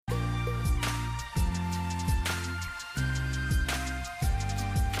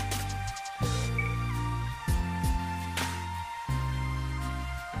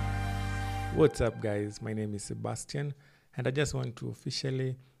What's up, guys? My name is Sebastian, and I just want to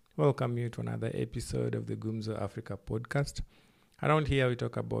officially welcome you to another episode of the Gumzo Africa podcast. Around here, we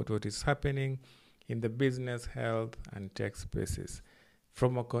talk about what is happening in the business, health, and tech spaces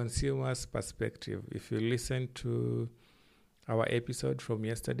from a consumer's perspective. If you listen to our episode from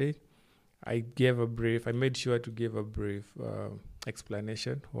yesterday, I made sure to give a brief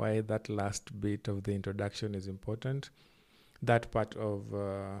explanation why that last bit of the introduction is important. That part of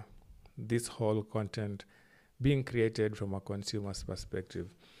this whole content being created from a consumer's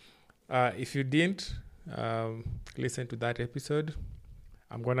perspective. If you didn't listen to that episode,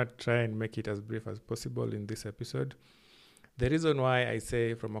 I'm going to try and make it as brief as possible in this episode. The reason why I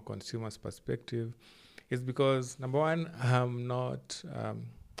say from a consumer's perspective is because, number one, I'm not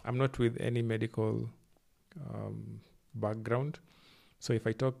with any medical background. So if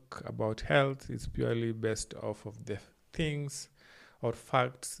I talk about health, it's purely based off of the things or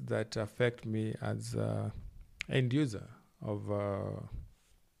facts that affect me as an end user of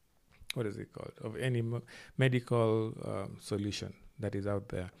of any medical solution that is out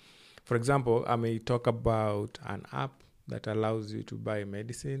there. For example, I may talk about an app that allows you to buy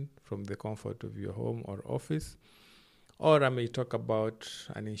medicine from the comfort of your home or office. Or I may talk about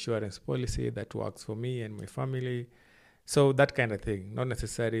an insurance policy that works for me and my family. So that kind of thing, not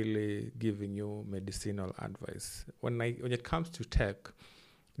necessarily giving you medicinal advice. When it comes to tech,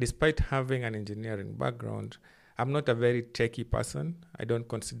 despite having an engineering background, I'm not a very techie person. I don't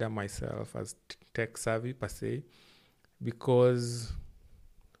consider myself as tech savvy per se, because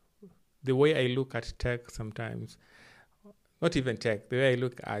the way I look at tech sometimes, not even tech, the way I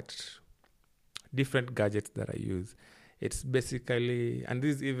look at different gadgets that I use, it's basically, and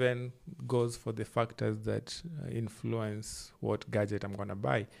this even goes for the factors that influence what gadget I'm going to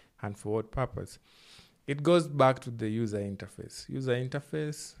buy and for what purpose. It goes back to the user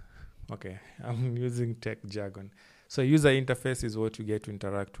interface. Okay, I'm using tech jargon. So user interface is what you get to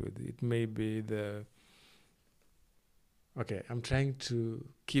interact with. It may be I'm trying to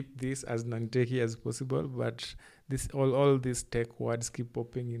keep this as non-techy as possible, but all these tech words keep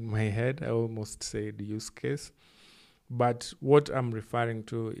popping in my head. I almost said use case. But what I'm referring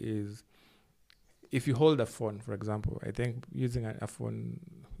to is, if you hold a phone, for example, I think using an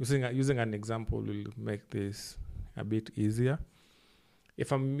example will make this a bit easier.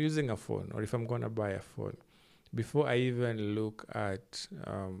 If I'm using a phone, or if I'm going to buy a phone, before I even look at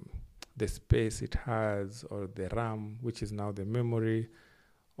the space it has, or the RAM, which is now the memory,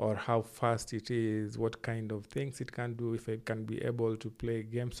 or how fast it is, what kind of things it can do, if I can be able to play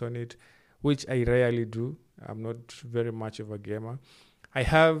games on it, which I rarely do. I'm not very much of a gamer. I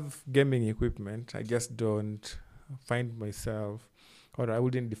have gaming equipment. I just don't find myself, or I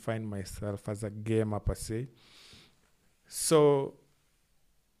wouldn't define myself as a gamer per se. So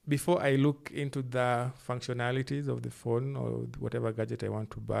before I look into the functionalities of the phone or whatever gadget I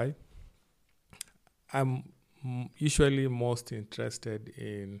want to buy, I'm usually most interested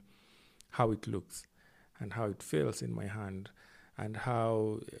in how it looks and how it feels in my hand, and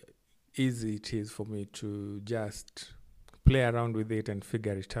how easy it is for me to just play around with it and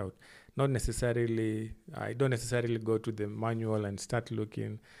figure it out. I don't necessarily go to the manual and start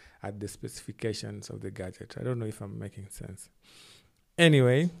looking at the specifications of the gadget. I don't know if I'm making sense.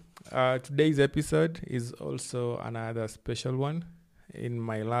 Anyway, today's episode is also another special one. In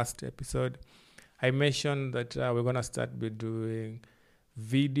my last episode, I mentioned that we're going to start by doing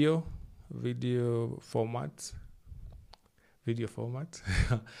video formats. We're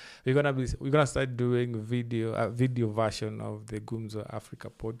gonna start doing video version of the Gumzo Africa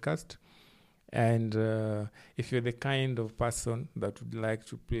podcast. And if you're the kind of person that would like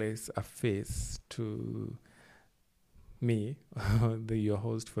to place a face to me, your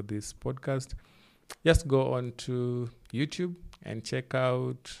host for this podcast, just go on to YouTube and check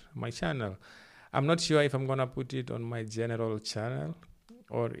out my channel. I'm not sure if I'm gonna put it on my general channel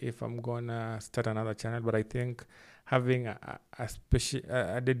or if I'm gonna start another channel, but I think having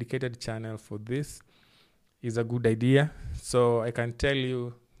a dedicated channel for this is a good idea. So I can tell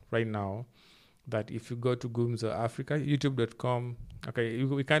you right now that if you go to Gumzo Africa, youtube.com,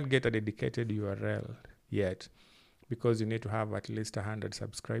 we can't get a dedicated URL yet because you need to have at least 100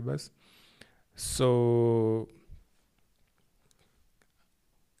 subscribers. So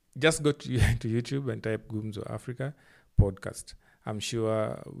just go to YouTube and type Gumzo Africa podcast. I'm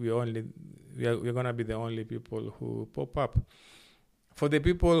sure we're going to be the only people who pop up. For the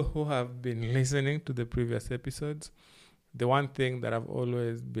people who have been listening to the previous episodes, the one thing that I've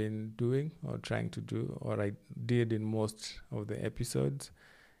always been doing or trying to do, or I did in most of the episodes,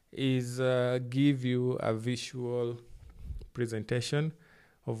 is give you a visual presentation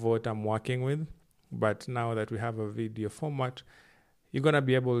of what I'm working with. But now that we have a video format, you're going to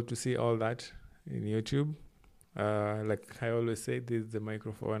be able to see all that in YouTube. Like I always say, this is the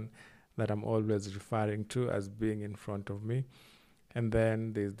microphone that I'm always referring to as being in front of me. And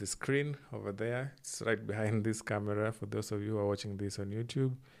then there's the screen over there. It's right behind this camera for those of you who are watching this on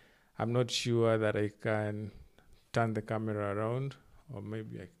YouTube. I'm not sure that I can turn the camera around, or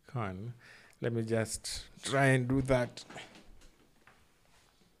maybe I can. Let me just try and do that.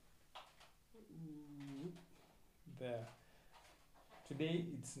 There.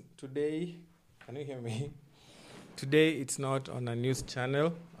 Today, can you hear me? Today it's not on a news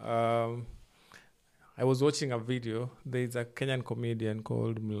channel. I was watching a video. There's a Kenyan comedian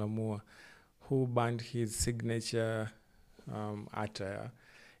called Mulamwah who banned his signature attire.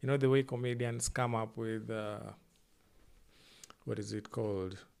 You know, the way comedians come up with,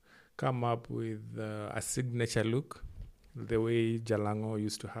 come up with a signature look. The way Jalango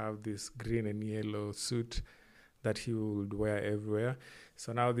used to have this green and yellow suit that he would wear everywhere.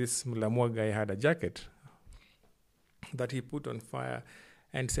 So now this Mulamwah guy had a jacket that he put on fire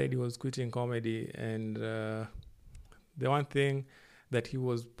and said he was quitting comedy. And the one thing that he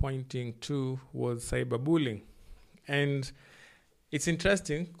was pointing to was cyberbullying. And it's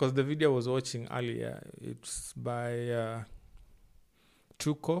interesting because the video I was watching earlier, it's by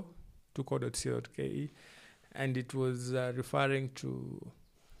tuko.co.ke, and it was referring to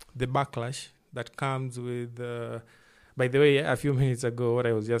the backlash that comes with... by the way, a few minutes ago, what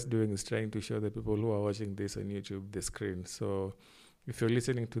I was just doing is trying to show the people who are watching this on YouTube the screen. So if you're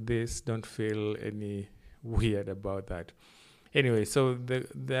listening to this, don't feel any weird about that. Anyway, so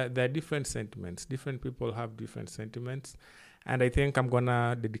there are different sentiments. Different people have different sentiments. And I think I'm going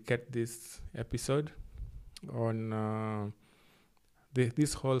to dedicate this episode on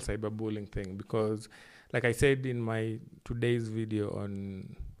this whole cyberbullying thing. Because like I said in my today's video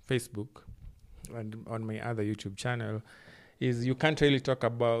on Facebook, and on my other YouTube channel, is you can't really talk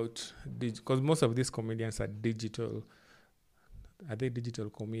about because most of these comedians are digital. Are they digital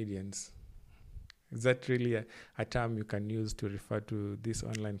comedians? Is that really a term you can use to refer to these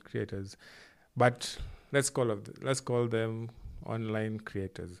online creators? But let's call them online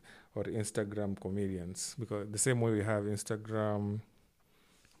creators or Instagram comedians, because the same way we have Instagram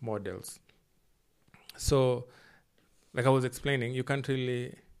models. So, like I was explaining, you can't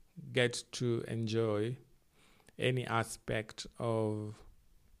really get to enjoy any aspect of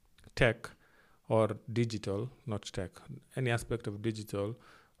tech or digital, not tech, any aspect of digital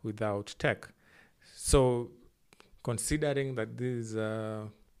without tech. So considering that this is a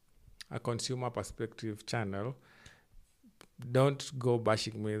consumer perspective channel, don't go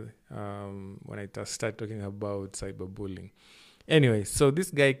bashing me when I start talking about cyberbullying. Anyway, so this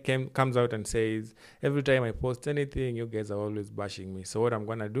guy comes out and says, every time I post anything, you guys are always bashing me. So what I'm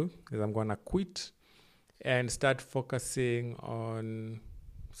going to do is I'm going to quit and start focusing on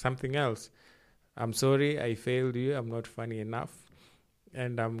something else. I'm sorry, I failed you. I'm not funny enough.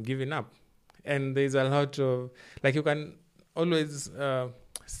 And I'm giving up. And there's a lot of, like, you can always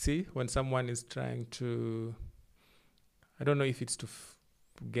see when someone is trying to, I don't know if it's to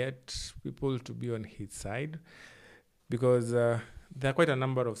get people to be on his side, because there are quite a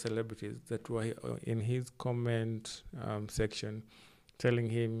number of celebrities that were in his comment section telling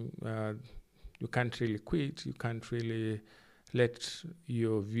him, you can't really quit, you can't really let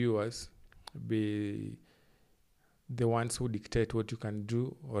your viewers be the ones who dictate what you can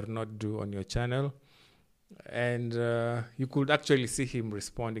do or not do on your channel. And you could actually see him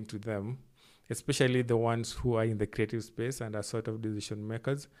responding to them, especially the ones who are in the creative space and are sort of decision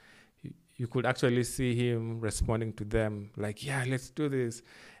makers. You could actually see him responding to them like, yeah, let's do this.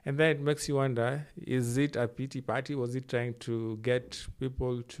 And then it makes you wonder, is it a pity party? Was he trying to get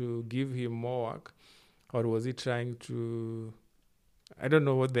people to give him more work? Or was he trying to, I don't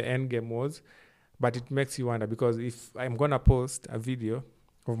know what the end game was, but it makes you wonder, because if I'm going to post a video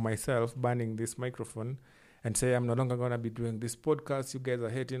of myself banning this microphone and say I'm no longer going to be doing this podcast, you guys are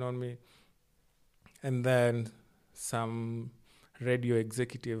hating on me, and then some radio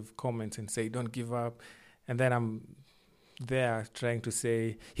executive comments and say, don't give up. And then I'm there trying to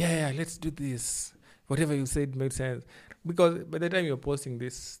say, yeah, let's do this. Whatever you said made sense. Because by the time you're posting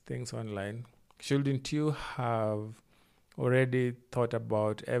these things online, shouldn't you have already thought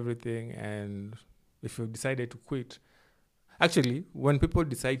about everything? And if you've decided to quit, actually, when people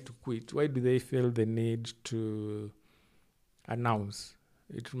decide to quit, why do they feel the need to announce?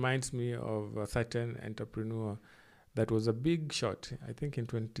 It reminds me of a certain entrepreneur that was a big shot, I think in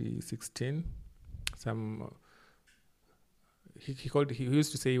 2016. He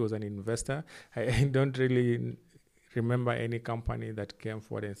used to say he was an investor. I don't really remember any company that came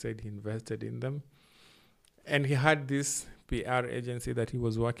forward and said he invested in them. And he had this PR agency that he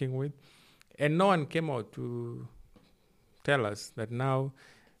was working with, and no one came out to tell us that now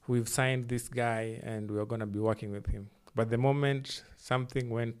we've signed this guy and we're going to be working with him. But the moment something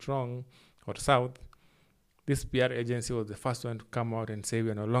went wrong or south, this PR agency was the first one to come out and say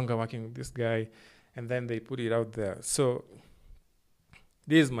we're no longer working with this guy, and then they put it out there. So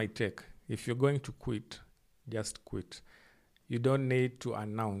this is my take. If you're going to quit, just quit. You don't need to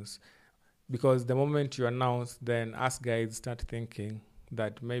announce, because the moment you announce, then us guys start thinking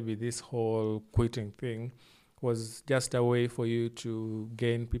that maybe this whole quitting thing was just a way for you to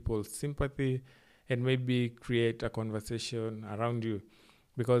gain people's sympathy and maybe create a conversation around you.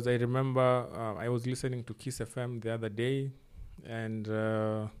 Because I remember I was listening to Kiss FM the other day, and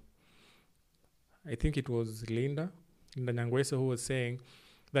I think it was Linda Nyangweso who was saying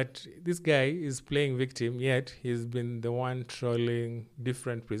that this guy is playing victim, yet he's been the one trolling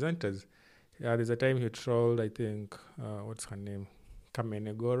different presenters. There's a time he trolled, I think, what's her name?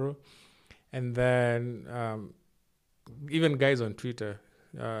 Kamenegoro. And then even guys on Twitter,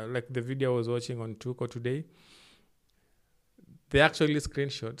 like the video I was watching on Tuko today, they actually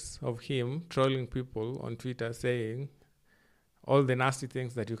screenshots of him trolling people on Twitter saying all the nasty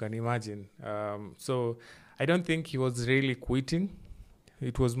things that you can imagine. So I don't think he was really quitting.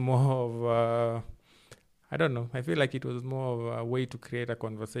 It was more of, I don't know, I feel like it was more of a way to create a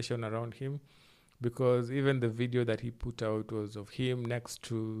conversation around him, because even the video that he put out was of him next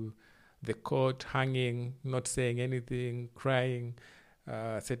to the court, hanging, not saying anything, crying,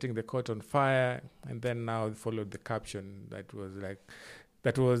 setting the court on fire, and then now followed the caption that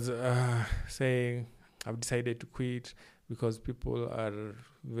was saying, I've decided to quit because people are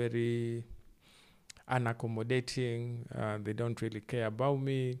very unaccommodating, they don't really care about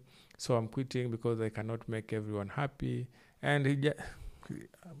me, so I'm quitting because I cannot make everyone happy. And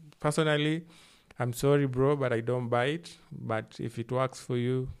personally, I'm sorry, bro, but I don't buy it. But if it works for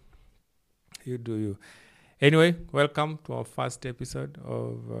you, you do you. Anyway, welcome to our first episode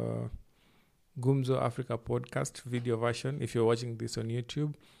of Gumzo Africa podcast video version. If you're watching this on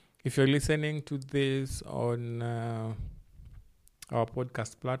YouTube, if you're listening to this on our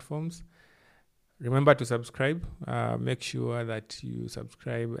podcast platforms, remember to subscribe. Make sure that you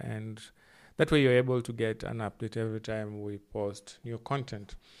subscribe, and that way you're able to get an update every time we post new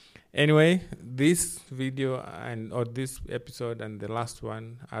content. Anyway, this video or this episode and the last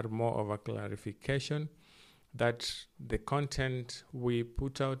one are more of a clarification that the content we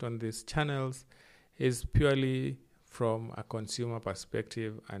put out on these channels is purely from a consumer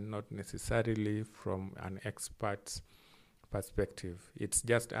perspective and not necessarily from an expert's perspective. It's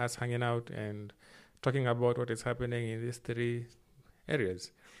just us hanging out and talking about what is happening in these three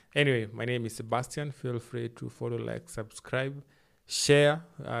areas. Anyway, my name is Sebastian. Feel free to follow, like, subscribe, share,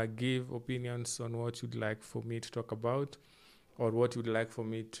 give opinions on what you'd like for me to talk about or what you'd like for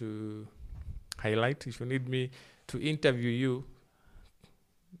me to highlight. If you need me to interview you,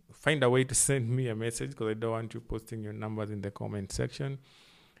 find a way to send me a message, because I don't want you posting your numbers in the comment section.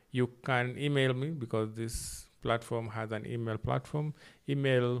 You can email me, because this platform has an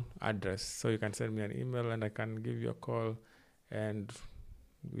email address, so you can send me an email and I can give you a call and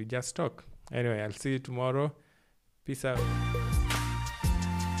we just talk. Anyway, I'll see you tomorrow. Peace out.